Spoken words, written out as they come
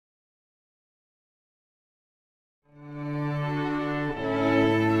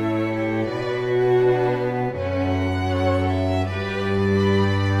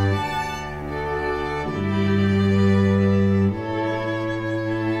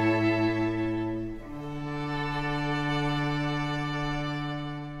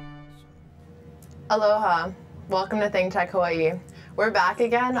Aloha. Welcome to Think Tech Hawaii. We're back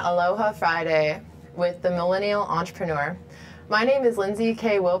again, Aloha Friday, with the Millennial Entrepreneur. My name is Lindsay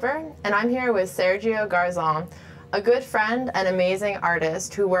K. Wilbur, and I'm here with Sergio Garzon, a good friend and amazing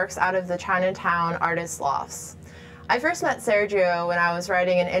artist who works out of the Chinatown Artists Lofts. I first met Sergio when I was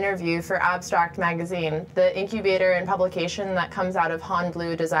writing an interview for Abstract Magazine, the incubator and publication that comes out of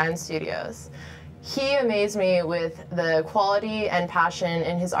Honolulu Design Studios. He amazed me with the quality and passion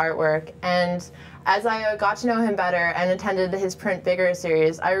in his artwork, and as I got to know him better and attended his Print Bigger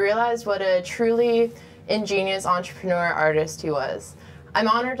series, I realized what a truly ingenious entrepreneur artist he was. I'm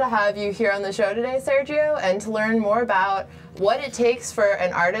honored to have you here on the show today, Sergio, and to learn more about what it takes for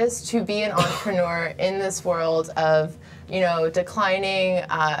an artist to be an entrepreneur in this world of, declining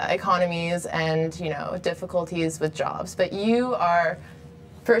economies and, difficulties with jobs. But you are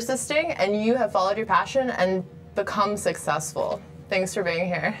persisting and you have followed your passion and become successful. Thanks for being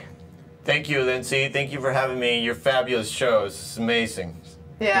here. Thank you, Lindsay. Thank you for having me. Your fabulous shows. It's amazing.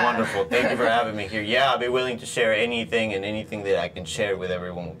 Yeah. Wonderful. Thank you for having me here. Yeah, I'll be willing to share anything, and anything that I can share with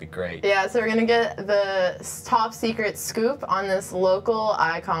everyone will be great. Yeah, so we're going to get the top secret scoop on this local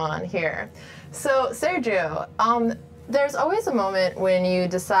icon here. So, Sergio, there's always a moment when you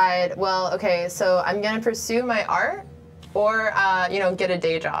decide, well, okay, so I'm going to pursue my art or, get a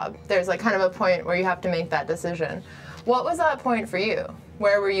day job. There's like kind of a point where you have to make that decision. What was that point for you?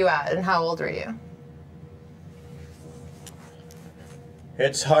 Where were you at and how old were you?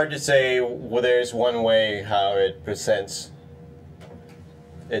 It's hard to say there's one way how it presents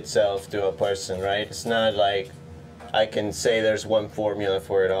itself to a person, right? It's not like I can say there's one formula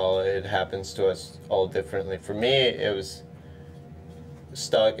for it all. It happens to us all differently. For me, it was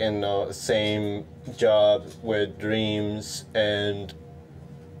stuck in the same job with dreams and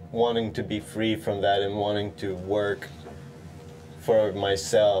wanting to be free from that and wanting to work for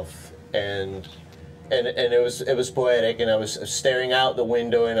myself, and it was poetic, and I was staring out the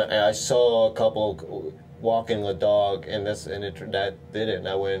window and I saw a couple walking a dog, and that did it, and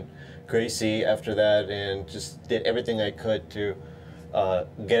I went crazy after that and just did everything I could to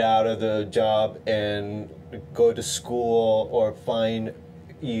get out of the job and go to school or find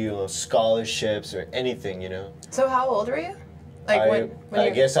scholarships or anything, So how old were you? I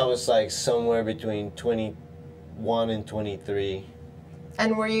guess I was like somewhere between 21 and 23.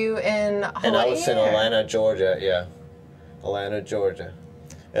 And were you in Hawaii? And I was in Atlanta, Georgia, yeah. Atlanta, Georgia.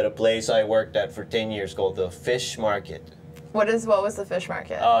 At a place I worked at for 10 years called the Fish Market. What was the Fish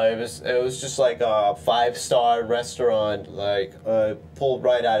Market? It was just like a 5-star restaurant, pulled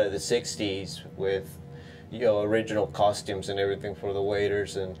right out of the 60s with original costumes and everything for the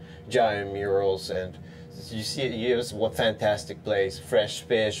waiters and giant murals, and you see it was a fantastic place. Fresh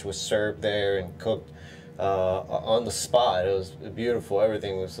fish was served there and cooked on the spot. It was beautiful.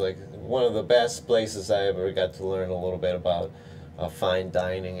 Everything was like one of the best places I ever got to learn a little bit about fine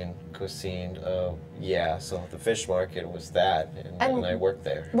dining and cuisine. So the Fish Market was that, and I worked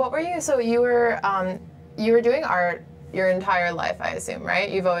there. What were you? So you were doing art your entire life, I assume, right?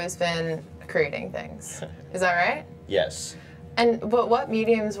 You've always been creating things. Is that right? Yes. But what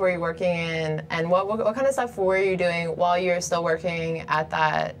mediums were you working in, and what kind of stuff were you doing while you were still working at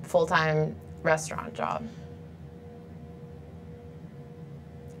that full-time restaurant job?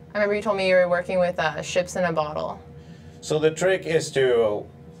 I remember you told me you were working with ships in a bottle. So the trick is to,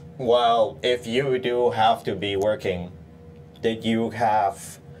 if you do have to be working, that you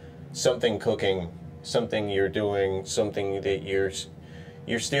have something cooking, something you're doing, something that you're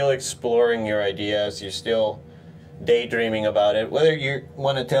still exploring your ideas, you're still daydreaming about it, whether you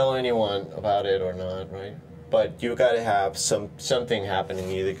want to tell anyone about it or not, right? But you got to have something happening.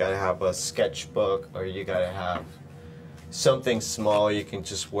 You either got to have a sketchbook, or you got to have something small you can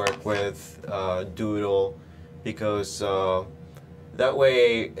just work with, doodle, because that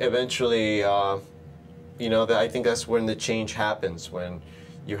way eventually, I think that's when the change happens, when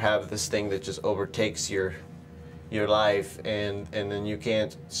you have this thing that just overtakes your life, and then you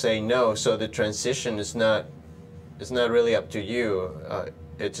can't say no. So the transition is not really up to you.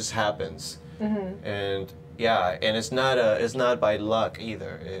 It just happens. Mm-hmm. And yeah, and it's not by luck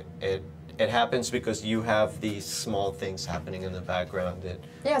either. It happens because you have these small things happening in the background.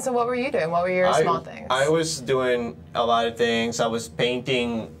 Yeah, so what were you doing? What were your small things? I was doing a lot of things. I was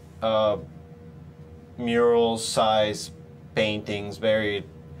painting mural-size paintings, very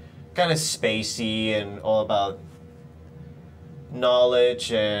kind of spacey and all about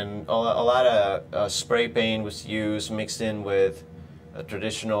knowledge, and a lot of spray paint was used, mixed in with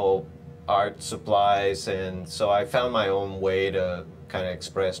traditional art supplies, and so I found my own way to kind of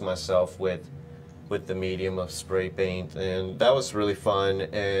express myself with the medium of spray paint, and that was really fun.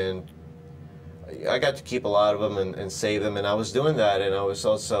 And I got to keep a lot of them and save them, and I was doing that, and I was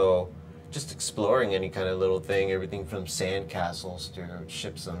also just exploring any kind of little thing, everything from sand castles to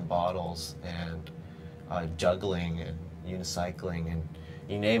ships and bottles, and juggling and unicycling, and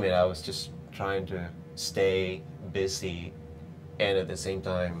you name it. I was just trying to stay busy, and at the same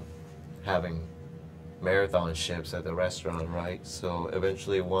time having marathon ships at the restaurant, right? So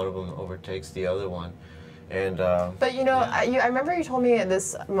eventually one of them overtakes the other one. And but you know, I remember you told me at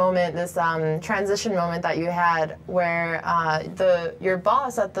this moment, this transition moment that you had, where your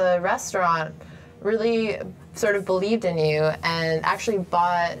boss at the restaurant really sort of believed in you and actually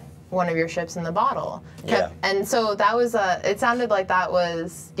bought one of your ships in the bottle. And so that was it sounded like that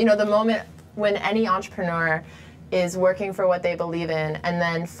was, you know, the moment when any entrepreneur is working for what they believe in, and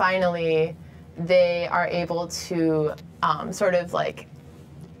then finally they are able to sort of like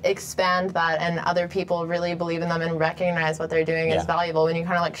expand that, and other people really believe in them and recognize what they're doing is valuable, when you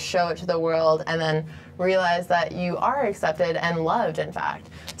kind of like show it to the world and then realize that you are accepted and loved, in fact.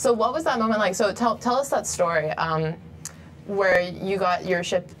 So what was that moment like? So tell us that story where you got your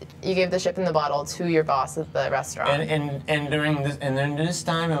ship, you gave the ship in the bottle to your boss at the restaurant. And during this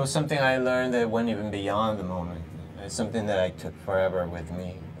time, it was something I learned that went even beyond the moment. It's something that I took forever with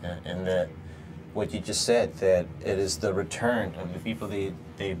me, and that what you just said, that it is the return of the people.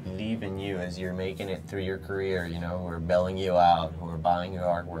 They believe in you as you're making it through your career, you know, who are bailing you out, who are buying your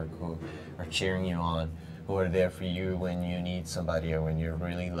artwork, who are cheering you on, who are there for you when you need somebody or when you're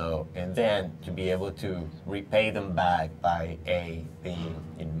really low. And then to be able to repay them back by being,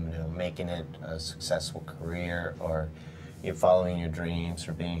 you know, making it a successful career, or you following your dreams,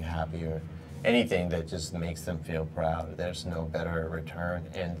 or being happy, or anything that just makes them feel proud. There's no better return.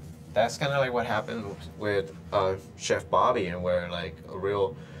 And that's kind of like what happened with Chef Bobby, and where like a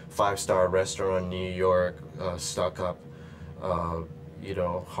real 5-star restaurant in New York, stuck up, you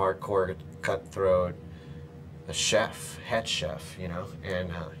know, hardcore cutthroat, a chef, head chef, you know,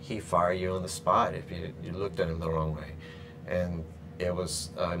 and he fired you on the spot if you looked at him the wrong way. And it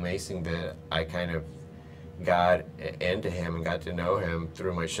was amazing that I kind of got into him and got to know him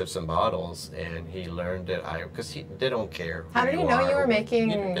through my ships and bottles, and he learned that because they don't care. How did he know you were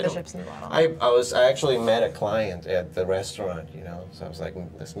making the ships in the bottle? I actually met a client at the restaurant, you know, so I was like,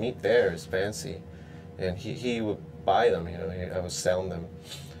 let's meet there, it's fancy. And he would buy them, you know, I was selling them.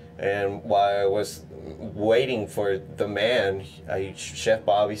 And while I was waiting for the man, Chef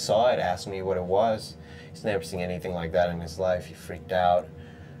Bobby saw it, asked me what it was. He's never seen anything like that in his life. He freaked out.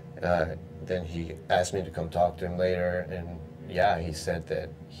 Then he asked me to come talk to him later, and yeah, he said that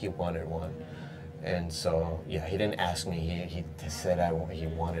he wanted one. And so, yeah, he didn't ask me, he said he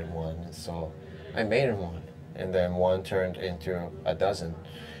wanted one, and so I made him one. And then one turned into a dozen.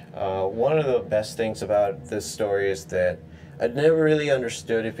 One of the best things about this story is that I never really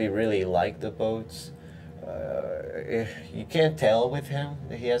understood if he really liked the boats. You can't tell with him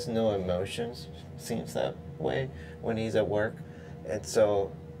that he has no emotions. Seems that way when he's at work. And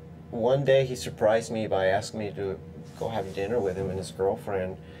so one day he surprised me by asking me to go have dinner with him and his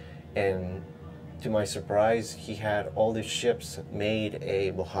girlfriend, and to my surprise he had all these ships made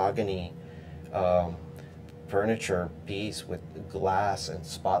a mahogany furniture piece with glass and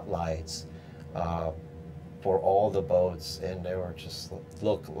spotlights for all the boats, and they were just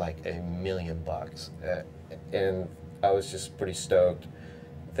looked like $1 million. And I was just pretty stoked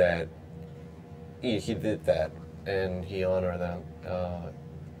that he did that, and he honored them.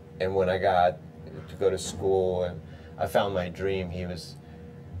 And when I got to go to school and I found my dream, he was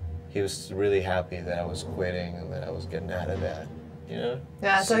really happy that I was quitting and that I was getting out of that, you know?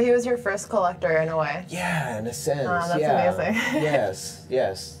 Yeah, so he was your first collector in a way. Yeah, in a sense. That's amazing.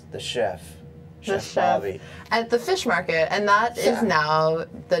 yes, the chef. Chef Bobby. At the fish market, and that is now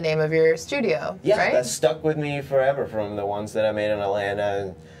the name of your studio, yeah, right? That stuck with me forever, from the ones that I made in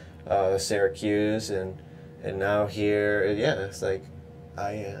Atlanta and Syracuse, and now here. Yeah, it's like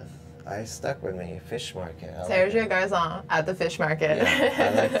I stuck with me. Fish market. Sergio Garzon at the fish market.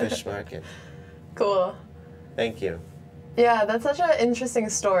 Yeah, I like fish market. Cool. Thank you. Yeah, that's such an interesting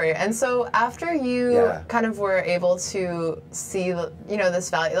story. And so after you kind of were able to see, you know, this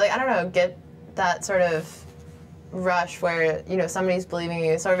value, like, I don't know, get that sort of rush where, you know, somebody's believing in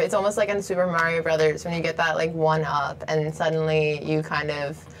you, sort of, it's almost like in Super Mario Brothers when you get that like one up and suddenly you kind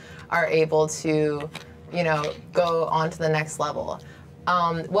of are able to, you know, go on to the next level.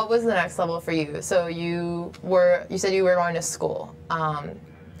 What was the next level for you? So you said you were going to school, and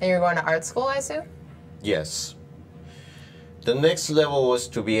you were going to art school, I assume? Yes. The next level was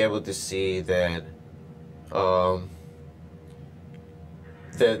to be able to see that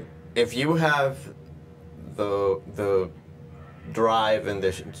that if you have the drive and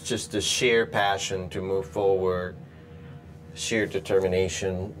just the sheer passion to move forward, sheer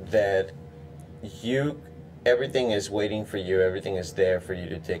determination that everything is waiting for you, everything is there for you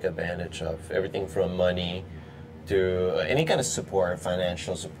to take advantage of, everything from money to any kind of support,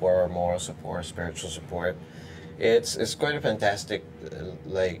 financial support, or moral support, spiritual support. It's quite a fantastic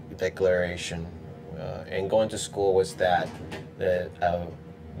declaration, and going to school was that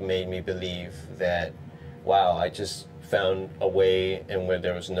made me believe that, wow, I just found a way and where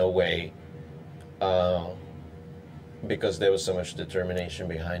there was no way, because there was so much determination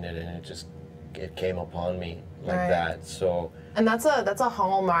behind it, and it came upon me like that. So, and that's a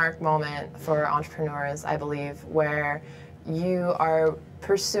hallmark moment for entrepreneurs, I believe, where you're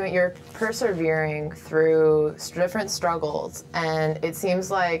persevering through different struggles, and it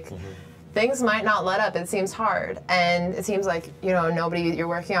seems like things might not let up. It seems hard, and it seems like you're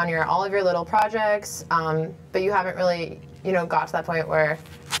working on all of your little projects, but you haven't really got to that point where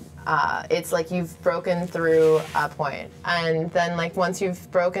it's like you've broken through a point, and then like once you've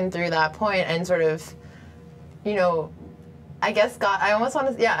broken through that point and sort of I guess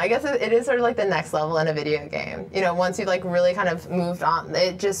I guess it is sort of like the next level in a video game. Once you've like really kind of moved on,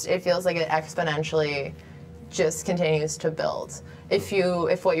 it feels like it exponentially just continues to build.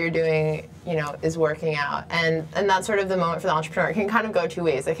 If what you're doing, is working out. And that's sort of the moment for the entrepreneur. It can kind of go two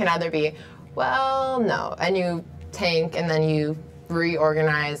ways. It can either be, well, no, and you tank and then you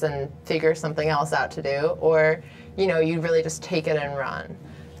reorganize and figure something else out to do, or you really just take it and run.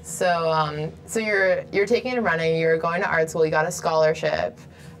 So you're taking and running, you're going to art school, you got a scholarship,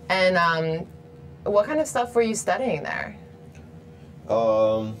 and what kind of stuff were you studying there?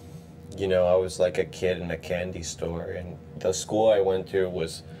 I was like a kid in a candy store, and the school I went to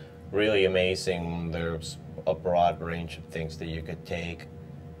was really amazing. There's a broad range of things that you could take.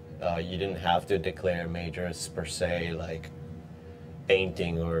 You didn't have to declare majors per se, like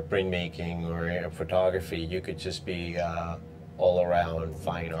painting or printmaking or photography. You could just be all around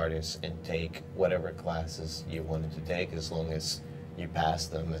fine artist and take whatever classes you wanted to take, as long as you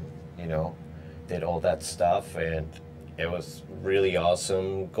passed them and did all that stuff. And it was really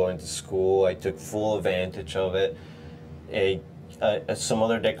awesome going to school. I took full advantage of it. Some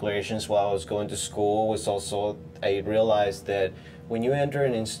other declarations while I was going to school was also, I realized that when you enter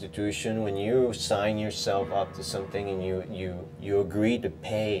an institution, when you sign yourself up to something and you agree to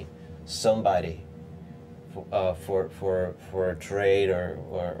pay somebody for a trade or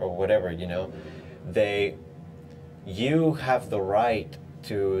whatever, you have the right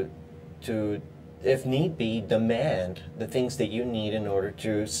to if need be, demand the things that you need in order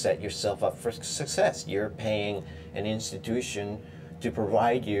to set yourself up for success. You're paying an institution to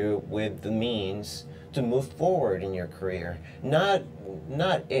provide you with the means to move forward in your career. Not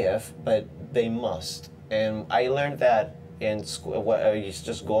if, but they must. And I learned that in school. I was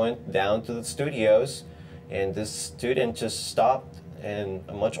just going down to the studios, and this student just stopped, and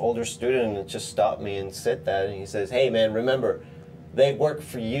a much older student just stopped me and said that, and he says, "Hey man, remember, they work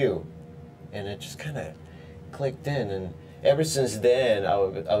for you." And it just kind of clicked in, and ever since then I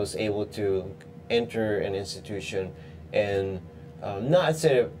was able to enter an institution and not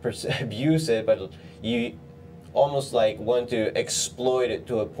say abuse it, but you almost like want to exploit it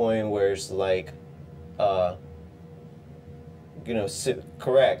to a point where it's like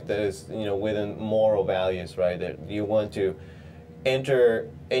correct, that is within moral values, right? That you want to enter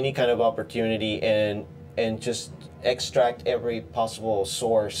any kind of opportunity and just extract every possible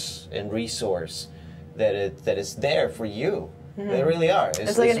source and resource that is there for you. They really are.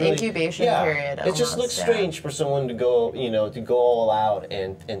 It's like an really, incubation period. It just looks strange for someone to go, to go all out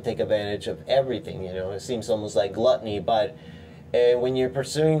and take advantage of everything. It seems almost like gluttony. But when you're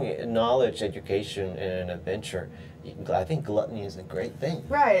pursuing knowledge, education, and adventure, I think gluttony is a great thing.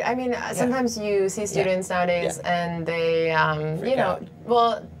 Right. I mean, sometimes you see students nowadays, and they,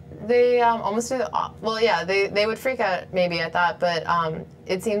 they almost do they would freak out maybe at that, but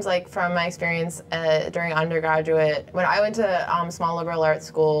it seems like from my experience during undergraduate, when I went to small liberal arts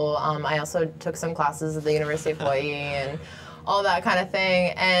school, I also took some classes at the University of Hawaii and all that kind of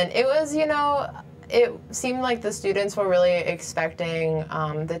thing, and it was, it seemed like the students were really expecting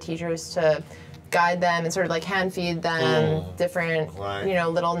the teachers to guide them and sort of like hand feed them different,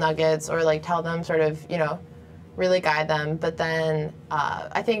 little nuggets, or like tell them sort of, really guide them. But then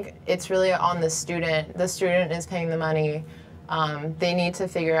I think it's really on the student. The student is paying the money. They need to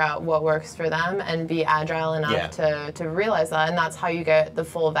figure out what works for them and be agile enough to realize that, and that's how you get the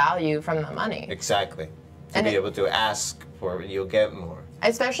full value from the money. Exactly. To be able to ask for, you'll get more.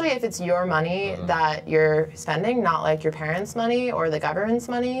 especially if it's your money that you're spending, not like your parents' money or the government's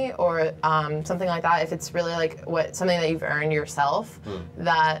money or something like that. If it's really like something that you've earned yourself,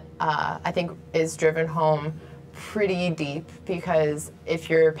 that I think is driven home pretty deep, because if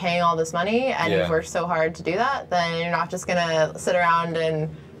you're paying all this money and you've worked so hard to do that, then you're not just gonna sit around and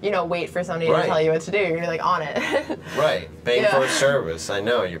wait for somebody to tell you what to do. You're like on it. Right, paying for a service. I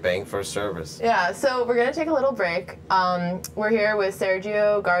know, you're paying for a service. Yeah, so we're gonna take a little break. We're here with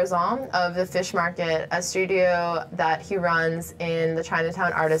Sergio Garzon of the Fish Market, a studio that he runs in the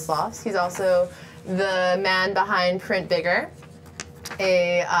Chinatown Artists Lofts. He's also the man behind Print Bigger,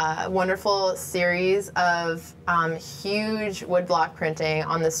 a wonderful series of huge woodblock printing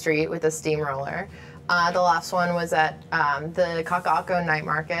on the street with a steamroller. The last one was at the Kaka'ako Night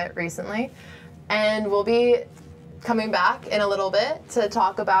Market recently. And we'll be coming back in a little bit to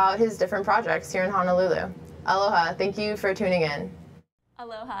talk about his different projects here in Honolulu. Aloha, thank you for tuning in.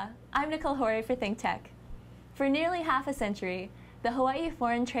 Aloha, I'm Nicole Horry for ThinkTech. For nearly half a century, the Hawaii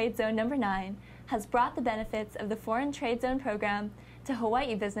Foreign Trade Zone No. 9 has brought the benefits of the Foreign Trade Zone program to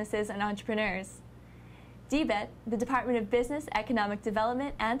Hawaii businesses and entrepreneurs. DBET, the Department of Business, Economic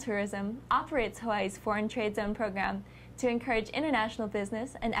Development and Tourism, operates Hawaii's Foreign Trade Zone program to encourage international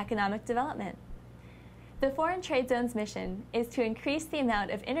business and economic development. The Foreign Trade Zone's mission is to increase the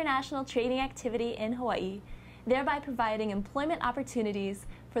amount of international trading activity in Hawaii, thereby providing employment opportunities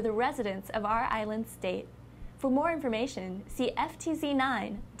for the residents of our island state. For more information, see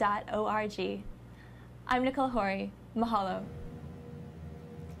ftz9.org. I'm Nicole Horry. Mahalo.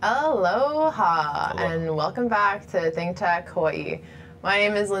 Aloha, and welcome back to Think Tech Hawaii. My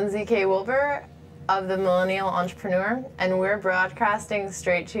name is Lindsay K. Wilbur of the Millennial Entrepreneur, and we're broadcasting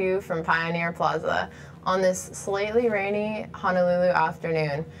straight to you from Pioneer Plaza on this slightly rainy Honolulu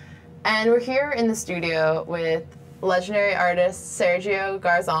afternoon. And we're here in the studio with legendary artist Sergio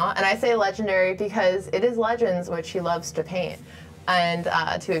Garzon, and I say legendary because it is legends which he loves to paint and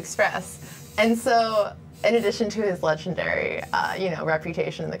to express. And so, in addition to his legendary,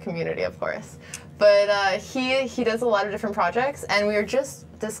 reputation in the community, of course. But he does a lot of different projects, and we were just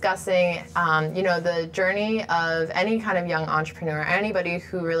discussing, the journey of any kind of young entrepreneur, anybody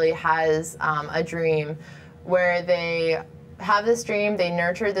who really has a dream, where they have this dream, they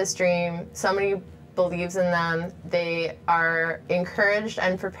nurture this dream, somebody believes in them, they are encouraged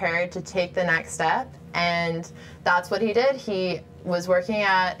and prepared to take the next step, and that's what he did. He was working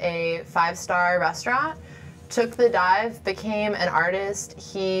at a 5-star restaurant, took the dive, became an artist.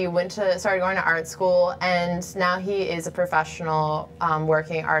 He started going to art school, and now he is a professional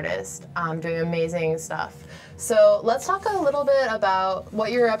working artist, doing amazing stuff. So let's talk a little bit about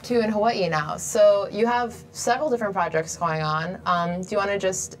what you're up to in Hawaii now. So you have several different projects going on. Do you want to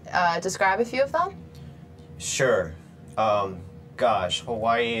just describe a few of them? Sure. Gosh,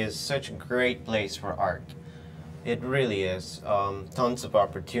 Hawaii is such a great place for art. It really is. Tons of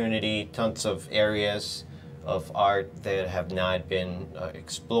opportunity, tons of areas of art that have not been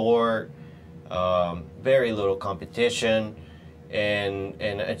explored, very little competition, and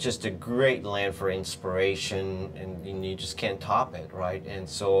it's just a great land for inspiration, and you just can't top it, right? And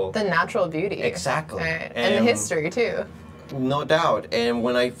so the natural beauty, exactly, right. And the history too. No doubt. And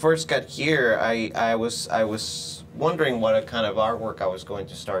when I first got here, I was wondering what kind of artwork I was going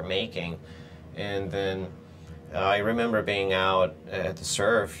to start making, and then I remember being out at the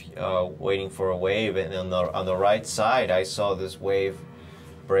surf, waiting for a wave, and on the right side, I saw this wave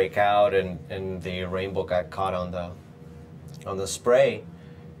break out, and the rainbow got caught on the spray,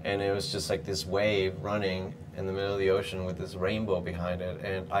 and it was just like this wave running in the middle of the ocean with this rainbow behind it,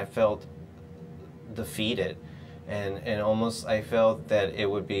 and I felt defeated, and almost I felt that it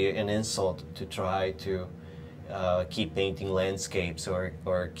would be an insult to try to keep painting landscapes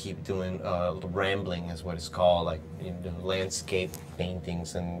or keep doing rambling is what it's called, like landscape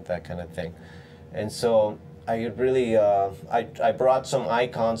paintings and that kind of thing. And so I really I brought some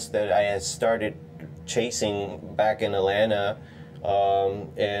icons that I had started chasing back in Atlanta,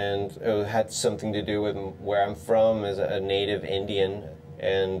 and it had something to do with where I'm from as a native Indian,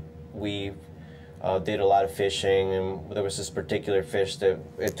 and we did a lot of fishing, and there was this particular fish that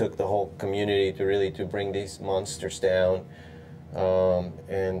it took the whole community to bring these monsters down,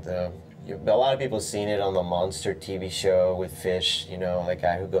 and a lot of people have seen it on the Monster TV show with fish, the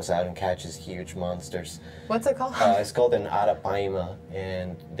guy who goes out and catches huge monsters. What's it called? It's called an arapaima,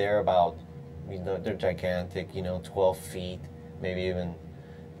 and they're about, they're gigantic, 12 feet, maybe even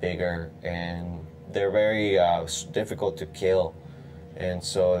bigger, and they're very difficult to kill. And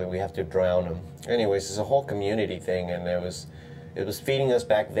so we have to drown them. Anyways, it's a whole community thing, and it was feeding us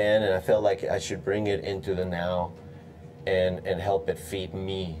back then, and I felt like I should bring it into the now. and help it feed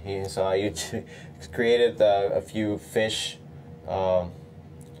me. And so I created a few fish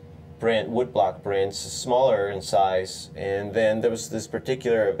woodblock prints, smaller in size, and then there was this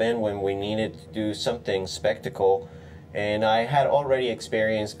particular event when we needed to do something spectacle, and I had already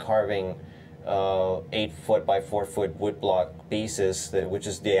experienced carving 8-foot by 4-foot woodblock pieces, which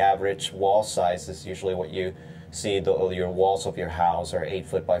is the average wall size. Is usually what you see. Your walls of your house are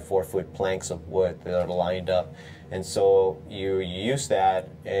 8-foot by 4-foot planks of wood that are lined up, and so you use that,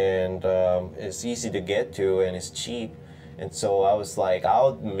 and it's easy to get to and it's cheap. And so I was like,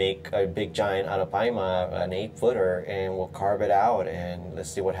 I'll make a big giant arapaima, an 8-footer, and we'll carve it out and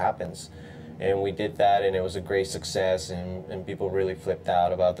let's see what happens. And we did that, and it was a great success, and people really flipped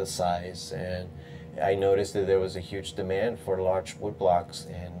out about the size. And I noticed that there was a huge demand for large wood blocks,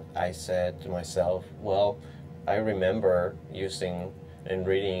 and I said to myself, well, I remember using and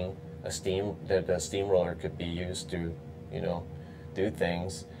reading that a steamroller could be used to, do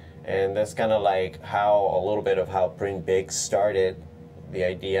things. And that's kind of like a little bit of how Print Big started. The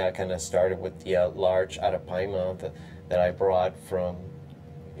idea kind of started with the large arapaima that I brought from,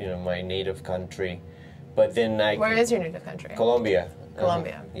 my native country. But then Where is your native country? Colombia.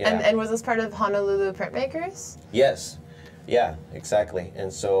 Colombia. Yeah. And was this part of Honolulu Printmakers? Yes. Yeah, exactly.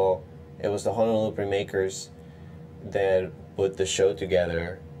 And so it was the Honolulu Printmakers that put the show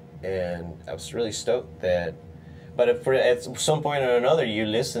together, and I was really stoked that. But at some point or another, you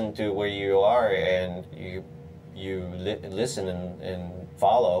listen to where you are, and you listen and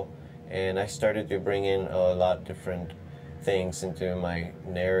follow. And I started to bring in a lot of different things into my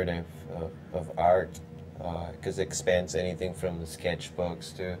narrative of art, because it expands anything from the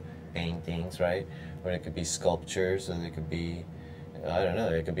sketchbooks to paintings, right? Or it could be sculptures, or it could be, I don't know,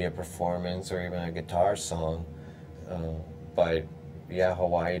 it could be a performance or even a guitar song. But yeah,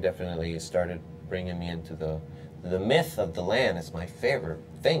 Hawaii definitely started bringing me into the myth of the land. Is my favorite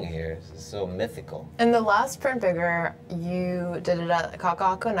thing here. It's so mythical. And the last Print Bigger, you did it at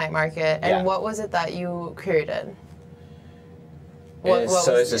Kaka'ako Night Market, and Yeah. what was it that you created?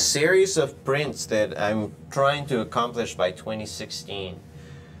 So it's a series of prints that I'm trying to accomplish by 2016,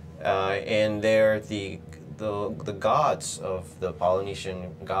 and they're the gods of the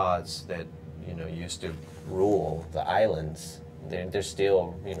Polynesian gods that used to rule the islands. They're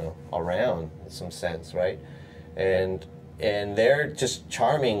still around in some sense, right? And they're just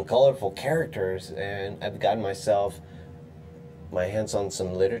charming, colorful characters, and I've gotten my hands on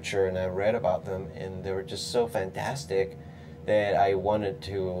some literature, and I read about them, and they were just so fantastic that I wanted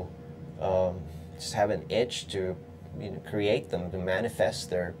to just have an itch to create them, to manifest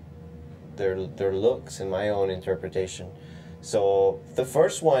their looks in my own interpretation. So the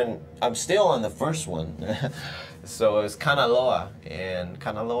first one, I'm still on the first one. So it's Kanaloa, and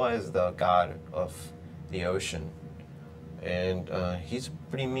Kanaloa is the god of the ocean, and he's a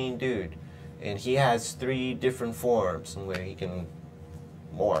pretty mean dude, and he has 3 different forms in where he can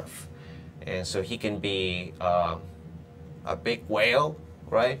morph, and so he can be a big whale,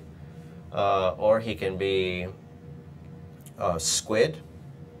 right? Or he can be a squid,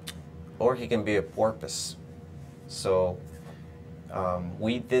 or he can be a porpoise. So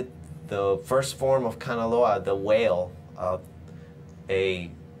we did the first form of Kanaloa, the whale,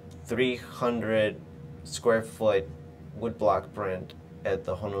 a 300 square foot woodblock print at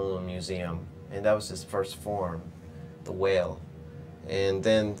the Honolulu Museum, and that was his first form, the whale. And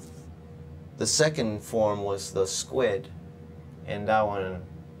then the second form was the squid, and that one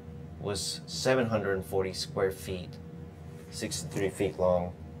was 740 square feet, 63 feet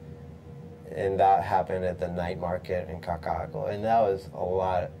long, and that happened at the night market in Kaka'ako, and that was a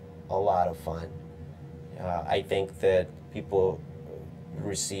lot of fun. I think that people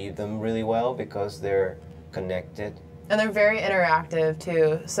receive them really well because they're connected. And they're very interactive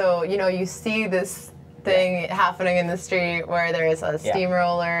too. So, you see this thing happening in the street where there's a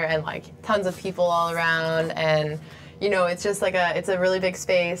steamroller and like tons of people all around, and it's just like it's a really big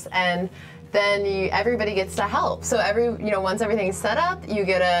space, and then everybody gets to help. So once everything's set up, you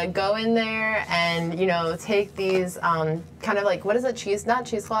get to go in there and take these kind of like, what is it, not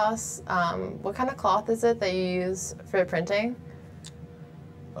cheesecloths, what kind of cloth is it that you use for printing?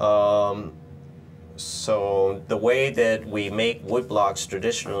 So the way that we make wood blocks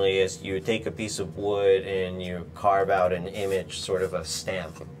traditionally is you take a piece of wood and you carve out an image, sort of a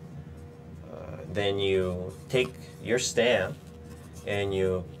stamp. Then you take your stamp and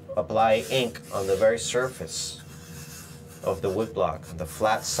you apply ink on the very surface of the wood block, the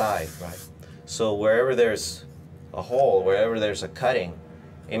flat side, right? So wherever there's a hole, wherever there's a cutting,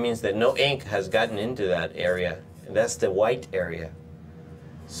 it means that no ink has gotten into that area, and that's the white area.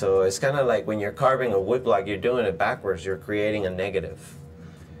 So it's kind of like when you're carving a wood block, you're doing it backwards. You're creating a negative.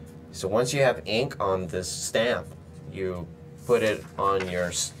 So once you have ink on this stamp, you put it on your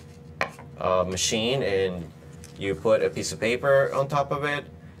machine and you put a piece of paper on top of it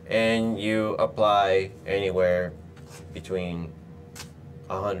and you apply anywhere between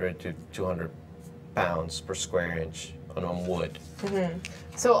 100 to 200 pounds per square inch on wood. Mm-hmm.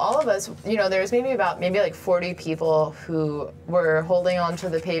 So all of us, you know, there's maybe like 40 people who were holding onto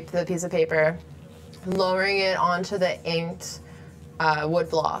the piece of paper, lowering it onto the inked wood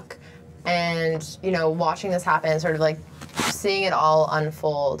block, and, you know, watching this happen, sort of like seeing it all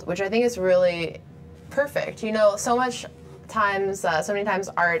unfold, which I think is really perfect. You know, so many times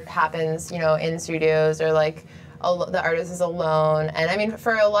art happens, you know, in studios, or like the artist is alone. And I mean,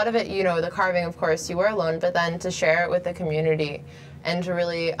 for a lot of it, you know, the carving, of course, you were alone, but then to share it with the community and to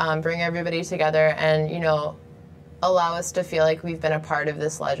really bring everybody together and, you know, allow us to feel like we've been a part of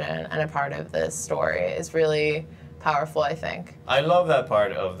this legend and a part of this story is really powerful, I think. I love that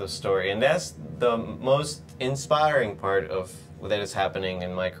part of the story, and that's the most inspiring part of that is happening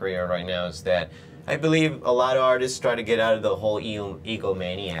in my career right now, is that I believe a lot of artists try to get out of the whole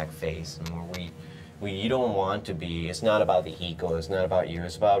egomaniac phase, and where you don't want to be. It's not about the ego, it's not about you,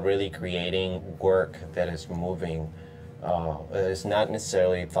 it's about really creating work that is moving. It's not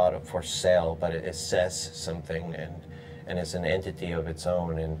necessarily thought of for sale, but it says something, and it's an entity of its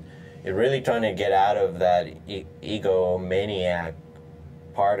own. And you're really trying to get out of that egomaniac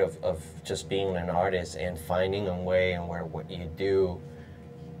part of just being an artist and finding a way and where what you do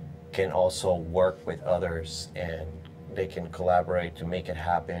can also work with others and they can collaborate to make it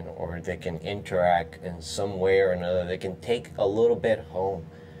happen, or they can interact in some way or another. They can take a little bit home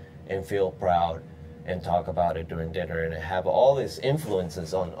and feel proud and talk about it during dinner and have all these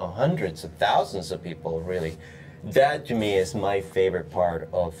influences on hundreds of thousands of people, really. That to me is my favorite part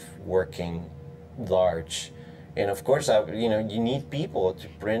of working large. And of course, you know, you need people to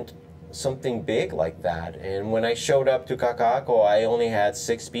print something big like that. And when I showed up to Kaka'ako, I only had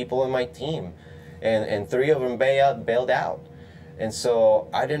 6 people in my team, and 3 of them bailed out. And so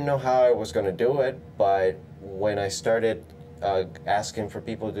I didn't know how I was going to do it, but when I started asking for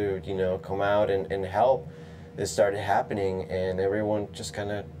people to, you know, come out and help, it started happening, and everyone just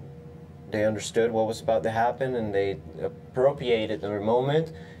kind of, they understood what was about to happen, and they appropriated their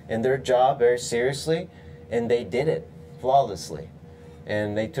moment and their job very seriously, and they did it flawlessly.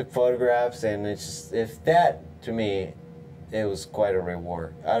 And they took photographs, and it's just, if that, to me, it was quite a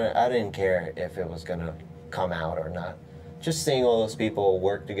reward. I didn't care if it was going to come out or not. Just seeing all those people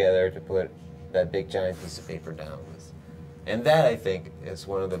work together to put that big giant piece of paper down was, and that, I think, is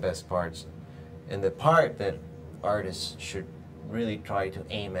one of the best parts. And the part that artists should really try to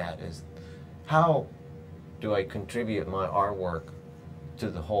aim at is, how do I contribute my artwork to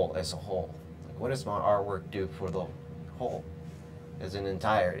the whole as a whole? Like, what does my artwork do for the whole as an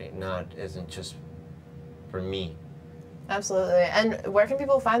entirety, not isn't just for me? Absolutely. And where can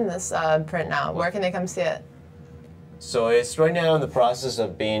people find this print now? Where can they come see it? So it's right now in the process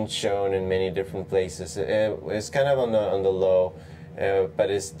of being shown in many different places. It's kind of on the low,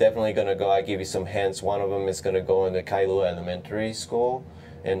 but it's definitely going to go. I give you some hints. One of them is going to go in the Kailua Elementary School,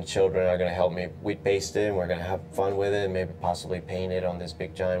 and children are going to help me. We paste it, and we're going to have fun with it, and maybe possibly paint it on this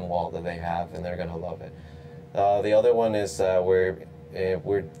big giant wall that they have, and they're going to love it. The other one is we're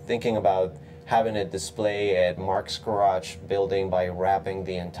thinking about having a display at Mark's Garage building by wrapping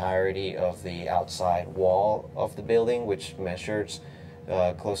the entirety of the outside wall of the building, which measures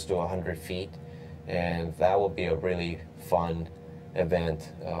close to 100 feet. And that will be a really fun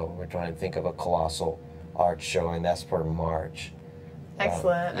event. We're trying to think of a colossal art show, and that's for March.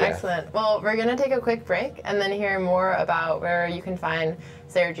 Excellent, yeah. Excellent. Well, we're going to take a quick break and then hear more about where you can find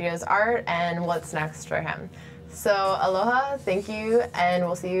Sergio's art and what's next for him. So aloha, thank you, and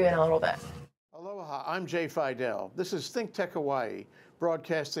we'll see you in a little bit. Aloha, I'm Jay Fidel. This is Think Tech Hawaii,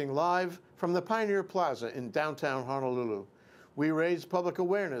 broadcasting live from the Pioneer Plaza in downtown Honolulu. We raise public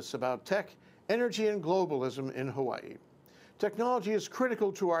awareness about tech, energy, and globalism in Hawaii. Technology is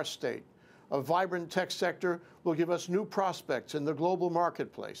critical to our state. A vibrant tech sector will give us new prospects in the global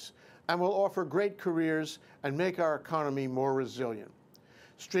marketplace and will offer great careers and make our economy more resilient.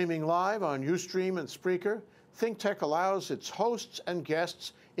 Streaming live on Ustream and Spreaker, ThinkTech allows its hosts and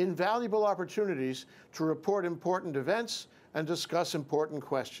guests invaluable opportunities to report important events and discuss important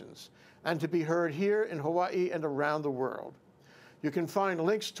questions, and to be heard here in Hawaii and around the world. You can find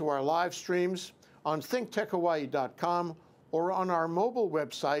links to our live streams on thinktechhawaii.com or on our mobile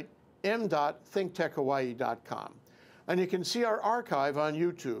website, m.thinktechhawaii.com. And you can see our archive on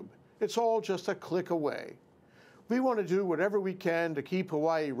YouTube. It's all just a click away. We want to do whatever we can to keep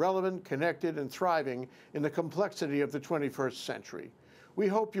Hawaii relevant, connected, and thriving in the complexity of the 21st century. We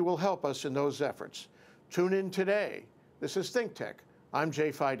hope you will help us in those efforts. Tune in today. This is Think Tech. I'm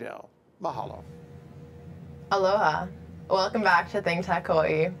Jay Fidel. Mahalo. Aloha. Welcome back to Think Tech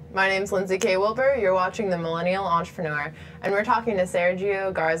Hawaii. My name's Lindsay K. Wilbur. You're watching The Millennial Entrepreneur, and we're talking to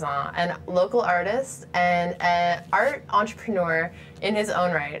Sergio Garzon, a local artist and an art entrepreneur in his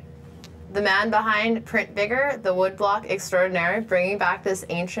own right. The man behind Print Bigger, the woodblock extraordinaire, bringing back this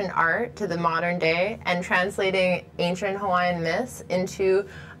ancient art to the modern day and translating ancient Hawaiian myths into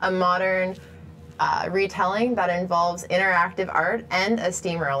a modern retelling that involves interactive art and a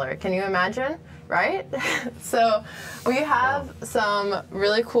steamroller. Can you imagine? Right? So we have some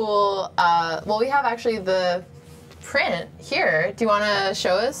really cool, well, we have actually the print here. Do you want to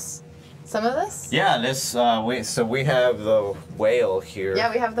show us some of this? Yeah, so we have the whale here.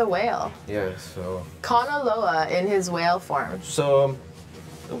 Yeah, we have the whale. Yeah, so. Kanaloa in his whale form. So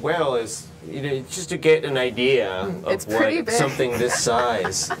the whale is, just to get an idea of It's pretty what big. something this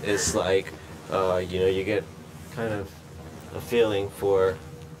size is like, you get kind of a feeling for.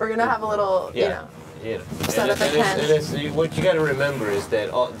 We're going to have a little, Yeah. set up a tent. What you got to remember is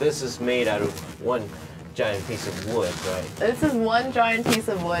that this is made out of one giant piece of wood, right? This is one giant piece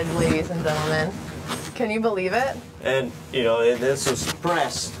of wood, ladies and gentlemen. Can you believe it? And this was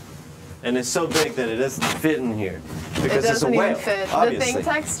pressed, and it's so big that it doesn't fit in here because It it's a doesn't whale. even fit. Obviously. The Think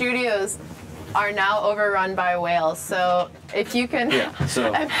Tech studios are now overrun by whales, so if you can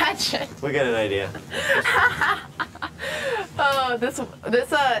imagine. We got an idea. Oh, this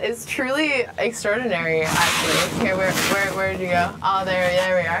is truly extraordinary, actually. Here, where did you go? Oh,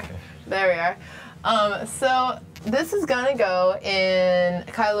 there we are. There we are. So this is gonna go in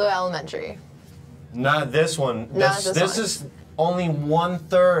Kailua Elementary. Not this one. Not this This one. is only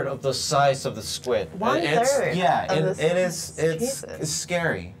 1/3 of the size of the squid. One-third Yeah, of the it is. Jesus. It's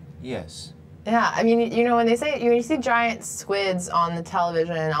scary. Yes. Yeah, I mean, when they say, when you see giant squids on the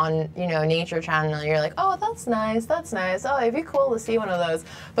television, on, Nature Channel, you're like, oh, that's nice, that's nice. Oh, it'd be cool to see one of those.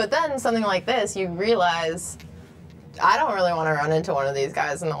 But then something like this, you realize, I don't really want to run into one of these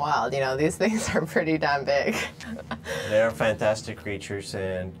guys in the wild. These things are pretty damn big. They're fantastic creatures,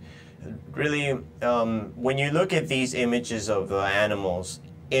 and really, when you look at these images of the animals,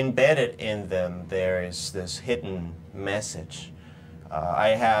 embedded in them, there is this hidden message. I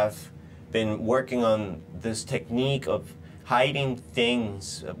have been working on this technique of hiding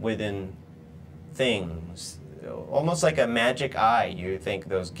things within things, almost like a magic eye. You think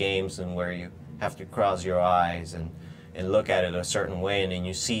those games and where you have to cross your eyes and look at it a certain way, and then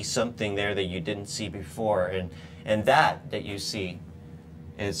you see something there that you didn't see before, and that you see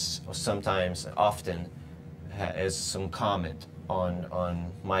is sometimes, often, is some comment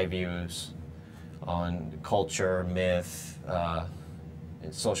on my views on culture, myth,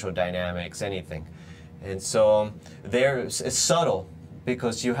 social dynamics, anything. And so it's subtle,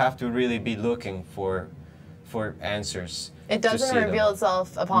 because you have to really be looking for answers. It doesn't reveal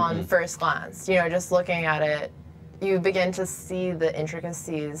itself upon first glance. Just looking at it, you begin to see the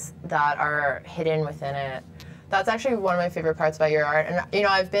intricacies that are hidden within it. That's actually one of my favorite parts about your art. And,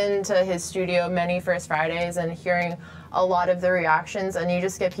 I've been to his studio many First Fridays and hearing a lot of the reactions, and you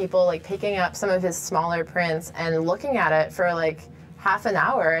just get people like picking up some of his smaller prints and looking at it for like half an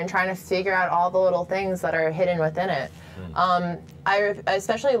hour and trying to figure out all the little things that are hidden within it. I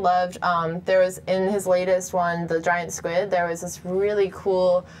especially loved, there was in his latest one, the giant squid, there was this really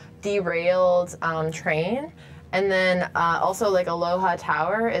cool derailed train, and then also like Aloha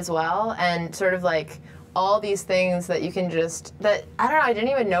Tower as well, and sort of like all these things that you can I don't know, I didn't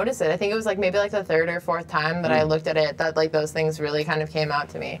even notice it. I think it was like maybe like the third or fourth time that I looked at it that like those things really kind of came out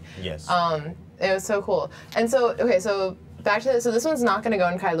to me. Yes. It was so cool. And so, okay, so back to this. So this one's not going to go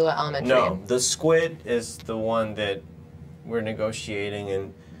in Kailua Elementary. No, the squid is the one that we're negotiating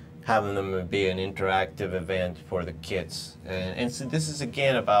and having them be an interactive event for the kids. And so this is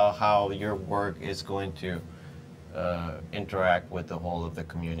again about how your work is going to interact with the whole of the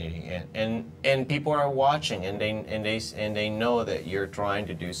community, and people are watching, and they know that you're trying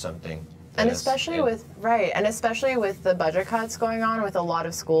to do something. And especially with the budget cuts going on with a lot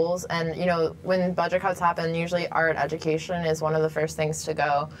of schools, and when budget cuts happen, usually art education is one of the first things to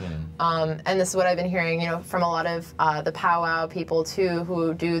go. And this is what I've been hearing, from a lot of the powwow people too,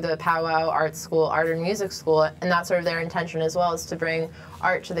 who do the powwow art and music school, and that's sort of their intention as well, is to bring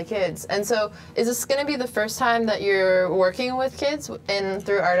art to the kids. And so, is this going to be the first time that you're working with kids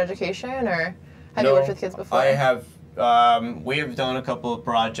through art education, or have you worked with kids before? I have. We have done a couple of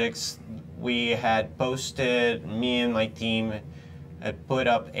projects. We had posted, me and my team had put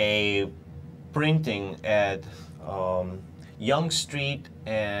up a printing at Yonge Street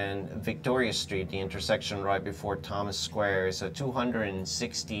and Victoria Street, the intersection right before Thomas Square. Is a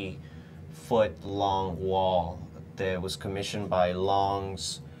 260-foot long wall that was commissioned by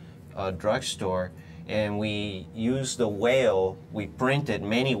Long's drugstore. And we used the whale, we printed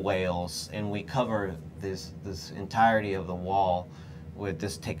many whales, and we covered this entirety of the wall with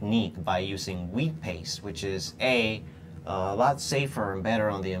this technique by using wheat paste, which is a lot safer and better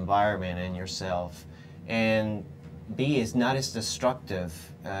on the environment and yourself, and B, is not as destructive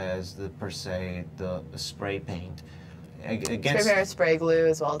as the spray paint. Spray glue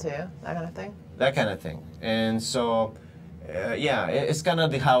as well too, that kind of thing. That kind of thing. And so, yeah, it's kind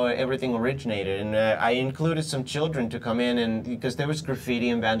of how everything originated. And I included some children to come in, and because there was graffiti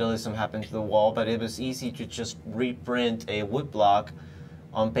and vandalism happened to the wall, but it was easy to just reprint a wood block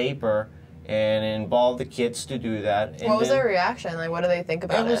on paper and involve the kids to do that. And what was their reaction? Like, what do they think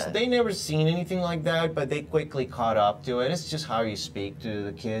about it? They never seen anything like that, but they quickly caught up to it. It's just how you speak to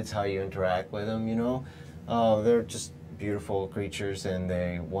the kids, how you interact with them, you know. They're just beautiful creatures, and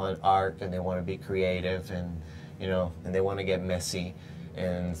they want art, and they want to be creative, and you know, and they want to get messy,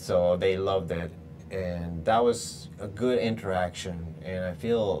 and so they loved it, and that was a good interaction. And I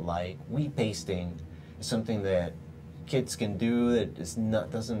feel like wheat pasting is something that kids can do that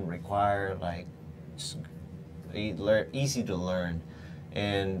doesn't require like just easy to learn,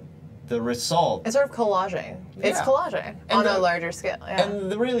 and the result. It's sort of collaging. Yeah. It's collaging on a larger scale. Yeah.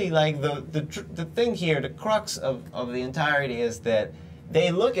 And really, like the thing here, the crux of the entirety is that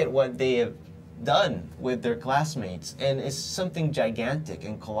they look at what they have done with their classmates, and it's something gigantic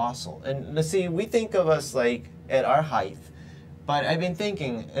and colossal. And let's see, we think of us like at our height, but I've been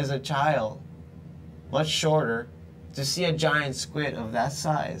thinking as a child, much shorter, to see a giant squid of that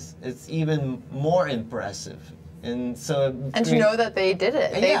size, it's even more impressive. And so, and to know that they did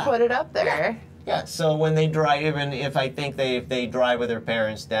it, they put it up there. Yeah. So when they drive, even if I think they drive with their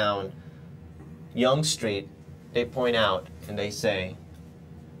parents down Yonge Street, they point out and they say,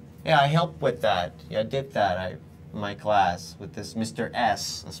 "Yeah, I helped with that. Yeah, I did that. In my class with this Mr.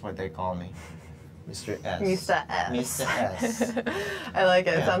 S. That's what they call me, Mr. S. Mr. S. Mr. S. I like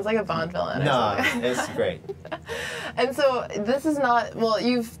it. Yeah. It sounds like a Bond villain. No, it's great. And so this is not, well,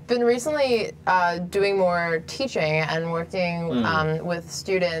 you've been recently doing more teaching and working with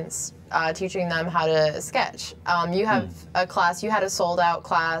students, teaching them how to sketch. You have a class, you had a sold out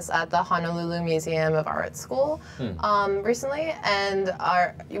class at the Honolulu Museum of Art School recently, and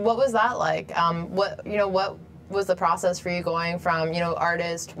what was that like? What was the process for you going from,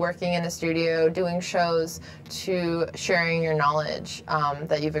 artist, working in a studio, doing shows, to sharing your knowledge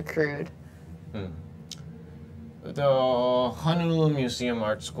that you've accrued? The Honolulu Museum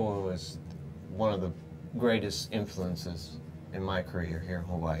Art School was one of the greatest influences in my career here in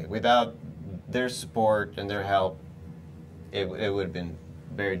Hawaii. Without their support and their help, it would have been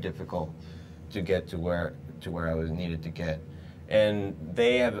very difficult to get to where I was needed to get. And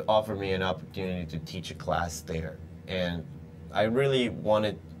they have offered me an opportunity to teach a class there. And I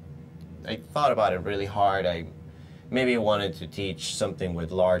thought about it really hard. I maybe wanted to teach something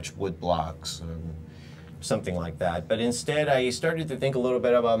with large wood blocks, something like that. But instead, I started to think a little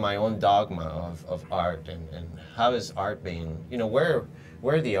bit about my own dogma of art, and how is art being, where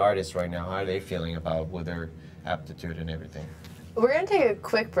are the artists right now? How are they feeling with their aptitude and everything? We're going to take a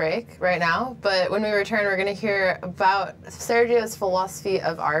quick break right now, but when we return, we're going to hear about Sergio's philosophy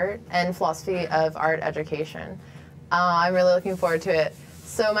of art and philosophy of art education. I'm really looking forward to it.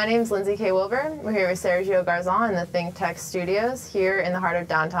 So my name is Lindsay K. Wilbur. We're here with Sergio Garzon in the Think Tech studios here in the heart of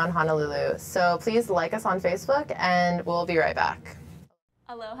downtown Honolulu. So please like us on Facebook, and we'll be right back.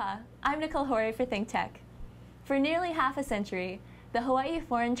 Aloha, I'm Nicole Horry for Think Tech. For nearly half a century, the Hawaii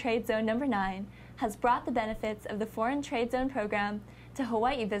Foreign Trade Zone No. 9 has brought the benefits of the Foreign Trade Zone program to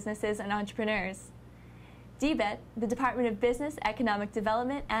Hawaii businesses and entrepreneurs. DBET, the Department of Business, Economic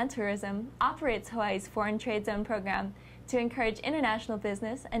Development and Tourism, operates Hawaii's Foreign Trade Zone program to encourage international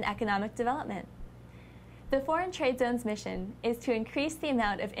business and economic development. The Foreign Trade Zone's mission is to increase the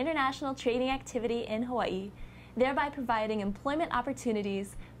amount of international trading activity in Hawaii, thereby providing employment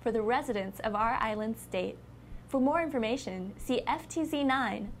opportunities for the residents of our island state. For more information, see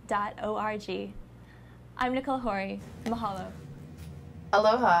ftz9.org. I'm Nicole Horry. Mahalo.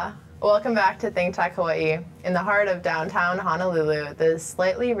 Aloha. Welcome back to Think Tech Hawaii in the heart of downtown Honolulu, this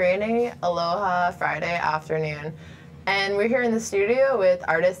slightly rainy Aloha Friday afternoon. And we're here in the studio with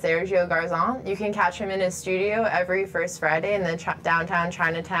artist Sergio Garzon. You can catch him in his studio every first Friday in the downtown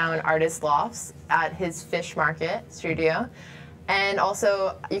Chinatown Artists Lofts at his Fish Market studio. And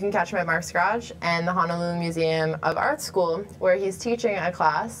also, you can catch him at Mark's Garage and the Honolulu Museum of Art School, where he's teaching a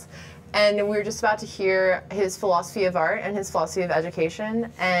class. And we were just about to hear his philosophy of art and his philosophy of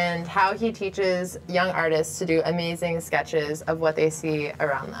education and how he teaches young artists to do amazing sketches of what they see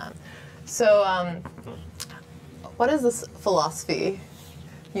around them. So, what is this philosophy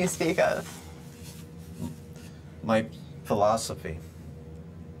you speak of? My philosophy.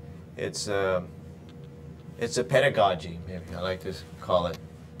 It's a pedagogy, maybe I like to call it,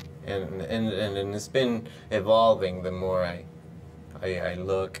 and it's been evolving the more I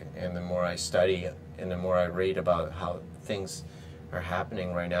look and the more I study and the more I read about how things are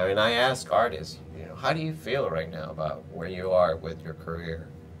happening right now. And I ask artists, you know, how do you feel right now about where you are with your career?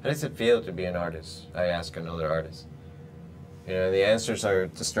 How does it feel to be an artist? I ask another artist. You know, the answers are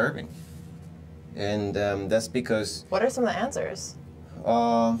disturbing. And that's because... What are some of the answers?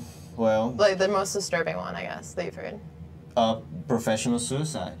 Well... Like the most disturbing one, I guess, that you've heard. Professional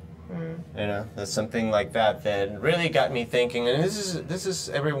suicide. You know, that's something like that that really got me thinking. And this is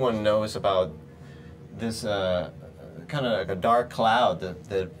everyone knows about this kind of like a dark cloud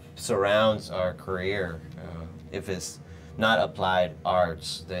that surrounds our career. If it's not applied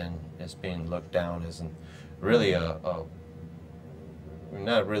arts, then it's being looked down as really we're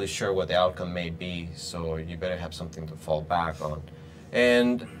not really sure what the outcome may be, so you better have something to fall back on.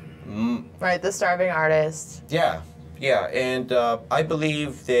 And right, the starving artist. Yeah, and I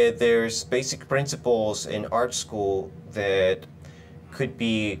believe that there's basic principles in art school that could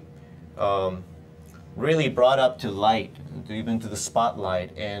be really brought up to light, even to the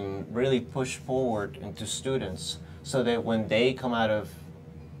spotlight, and really push forward into students so that when they come out of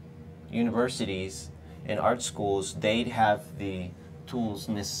universities and art schools, they'd have the tools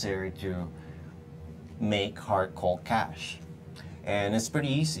necessary to make hard, cold cash. And it's pretty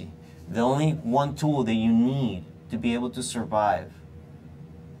easy. The only one tool that you need to be able to survive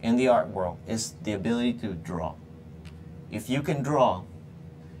in the art world is the ability to draw. If you can draw,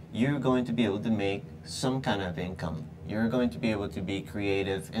 you're going to be able to make some kind of income. You're going to be able to be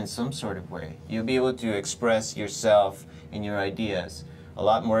creative in some sort of way. You'll be able to express yourself and your ideas a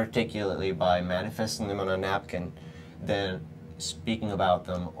lot more articulately by manifesting them on a napkin than speaking about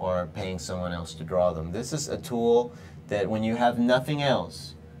them or paying someone else to draw them. This is a tool that when you have nothing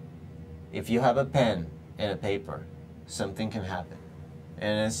else, if you have a pen and a paper, something can happen.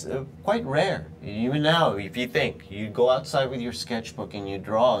 And it's quite rare. Even now, if you think, you go outside with your sketchbook and you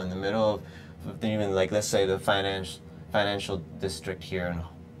draw in the middle of even, like, let's say the financial district here in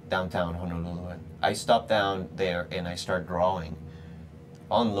downtown Honolulu. And I stop down there and I start drawing.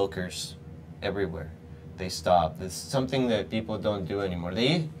 Onlookers everywhere. They stop. It's something that people don't do anymore.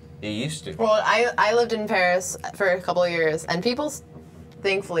 They used to. Well, I lived in Paris for a couple of years, and people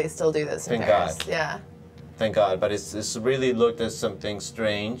thankfully still do this in Thank Paris. God. Yeah. Thank God. But it's really looked as something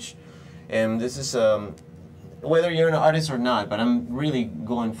strange. And this is, whether you're an artist or not, but I'm really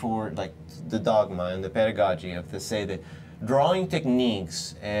going for like the dogma and the pedagogy of to say that drawing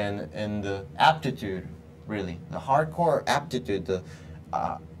techniques and the aptitude, really, the hardcore aptitude, the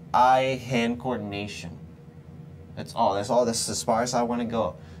eye-hand coordination. That's all. That's as far as I want to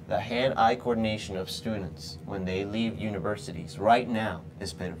go. The hand-eye coordination of students when they leave universities right now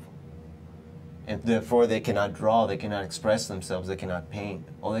is pitiful. And therefore they cannot draw, they cannot express themselves, they cannot paint.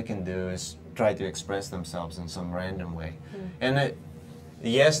 All they can do is try to express themselves in some random way. And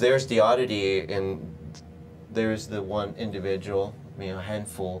yes, there's the oddity, and there's the one individual, a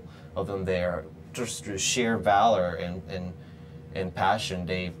handful of them there, just through sheer valor and passion.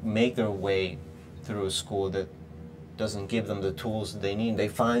 They make their way through a school that doesn't give them the tools that they need. They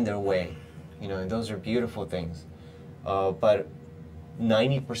find their way, and those are beautiful things. But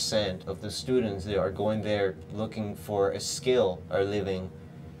 90% of the students that are going there looking for a skill are living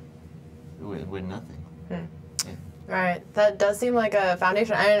with nothing. Yeah. Right. That does seem like a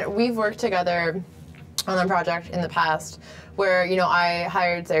foundation. And we've worked together on a project in the past where, I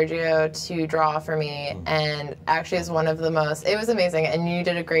hired Sergio to draw for me, and actually is one of the most, it was amazing, and you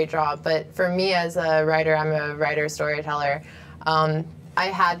did a great job. But for me as a writer, I'm a writer-storyteller, I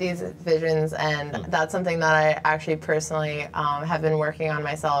had these visions, and that's something that I actually personally have been working on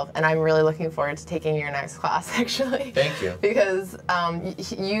myself, and I'm really looking forward to taking your next class, actually. Thank you. Because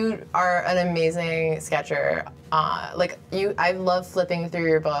you are an amazing sketcher. I love flipping through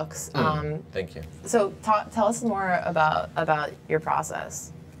your books. Thank you. So tell us more about your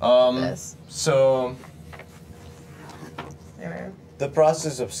process. So the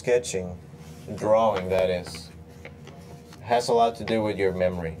process of sketching, drawing, that is, has a lot to do with your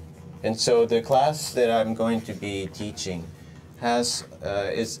memory. And so the class that I'm going to be teaching has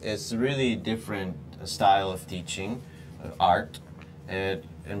is really different style of teaching, art. It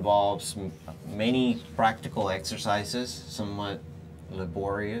involves many practical exercises, somewhat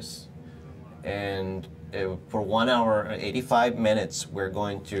laborious, And for 1 hour, 85 minutes, we're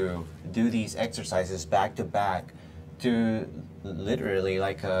going to do these exercises back to back to literally,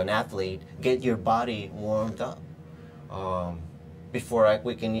 like an athlete, get your body warmed up. Before I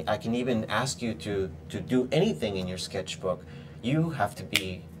can even ask you to do anything in your sketchbook, you have to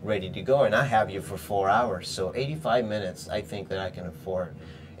be ready to go, and I have you for 4 hours. So 85 minutes, I think that I can afford.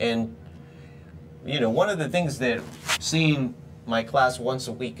 And you know, one of the things that seeing my class once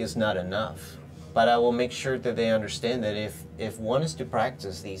a week is not enough, but I will make sure that they understand that if one is to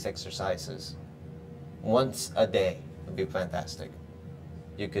practice these exercises once a day, it would be fantastic.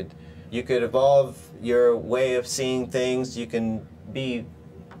 You could evolve your way of seeing things. You can be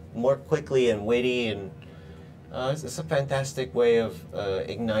more quickly and witty, and it's a fantastic way of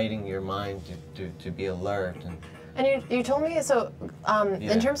igniting your mind to be alert. And you told me, so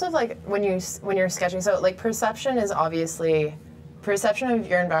in terms of like when you're sketching, so like perception of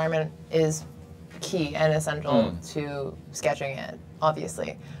your environment is key and essential to sketching it,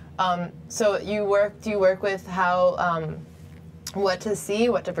 obviously. So do you work with how, what to see,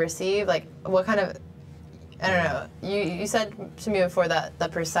 what to perceive, like what kind of, I don't know, you said to me before that the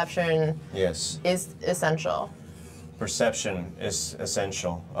perception is essential. Perception is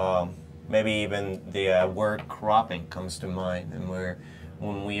essential. Maybe even the word cropping comes to mind, and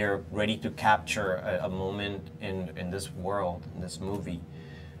when we are ready to capture a moment in this world, in this movie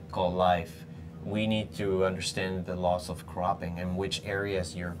called life, we need to understand the laws of cropping and which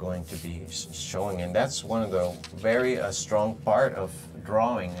areas you're going to be showing. And that's one of the very strong part of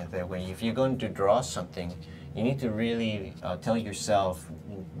drawing. That when if you're going to draw something, you need to really tell yourself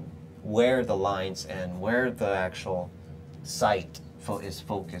where the lines and where the actual sight is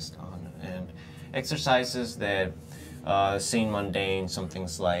focused on. And exercises that seem mundane, some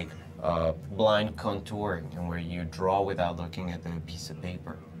things like blind contouring, and where you draw without looking at the piece of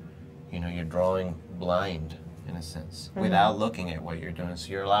paper. You know, you're drawing blind, in a sense, without looking at what you're doing. So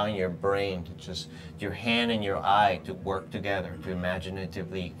you're allowing your brain to just, your hand and your eye to work together, to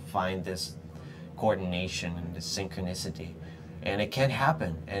imaginatively find this coordination and this synchronicity. And it can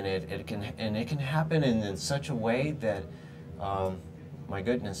happen, and it can happen in such a way that, my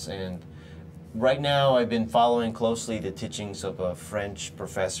goodness. And right now I've been following closely the teachings of a French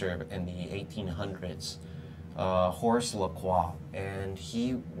professor in the 1800s, Horace Lacroix, and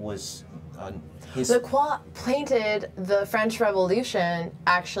he was Lacroix painted the French Revolution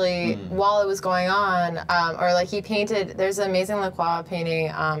actually while it was going on, or like he painted. There's an amazing Lacroix painting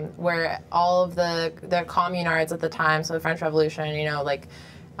where all of the communards at the time, so the French Revolution, you know, like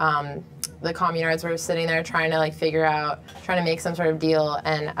the communards were sitting there trying to make some sort of deal,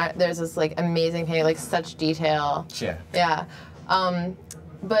 and there's this like amazing painting, like such detail. Yeah.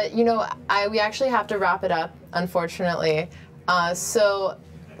 But you know, we actually have to wrap it up, unfortunately. So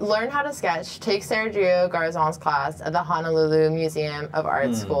learn how to sketch. Take Sergio Garzon's class at the Honolulu Museum of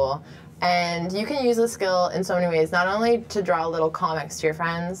Art School. And you can use the skill in so many ways, not only to draw little comics to your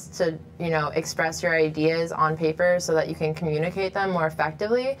friends, to, you know, express your ideas on paper so that you can communicate them more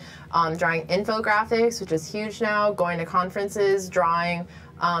effectively, drawing infographics, which is huge now, going to conferences, drawing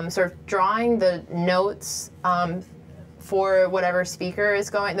the notes for whatever speaker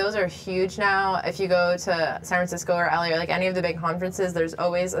is going. Those are huge now. If you go to San Francisco or LA or like any of the big conferences, there's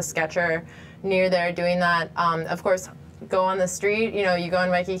always a sketcher near there doing that. Of course, go on the street, you know, you go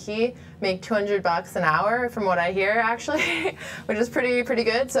in Waikiki, make $200 an hour from what I hear, actually, which is pretty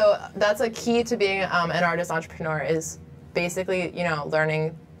good. So that's a key to being an artist entrepreneur, is basically, you know,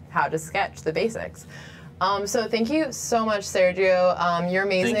 learning how to sketch, the basics. So thank you so much, Sergio. You're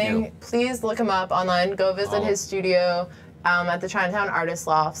amazing. Thank you. Please look him up online. Go visit his studio at the Chinatown Artists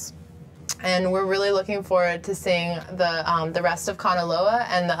Lofts. And we're really looking forward to seeing the rest of Kanaloa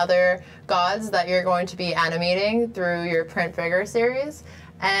and the other gods that you're going to be animating through your print figure series.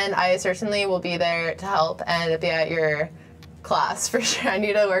 And I certainly will be there to help and be at your class for sure. I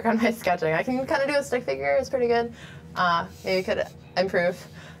need to work on my sketching. I can kind of do a stick figure. It's pretty good. Maybe you could improve.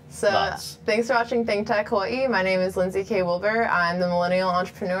 So thanks for watching Think Tech Hawaii. My name is Lindsay K. Wilbur. I'm the Millennial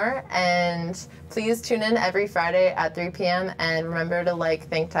Entrepreneur, and please tune in every Friday at 3 p.m. and remember to like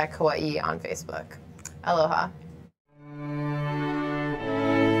Think Tech Hawaii on Facebook. Aloha.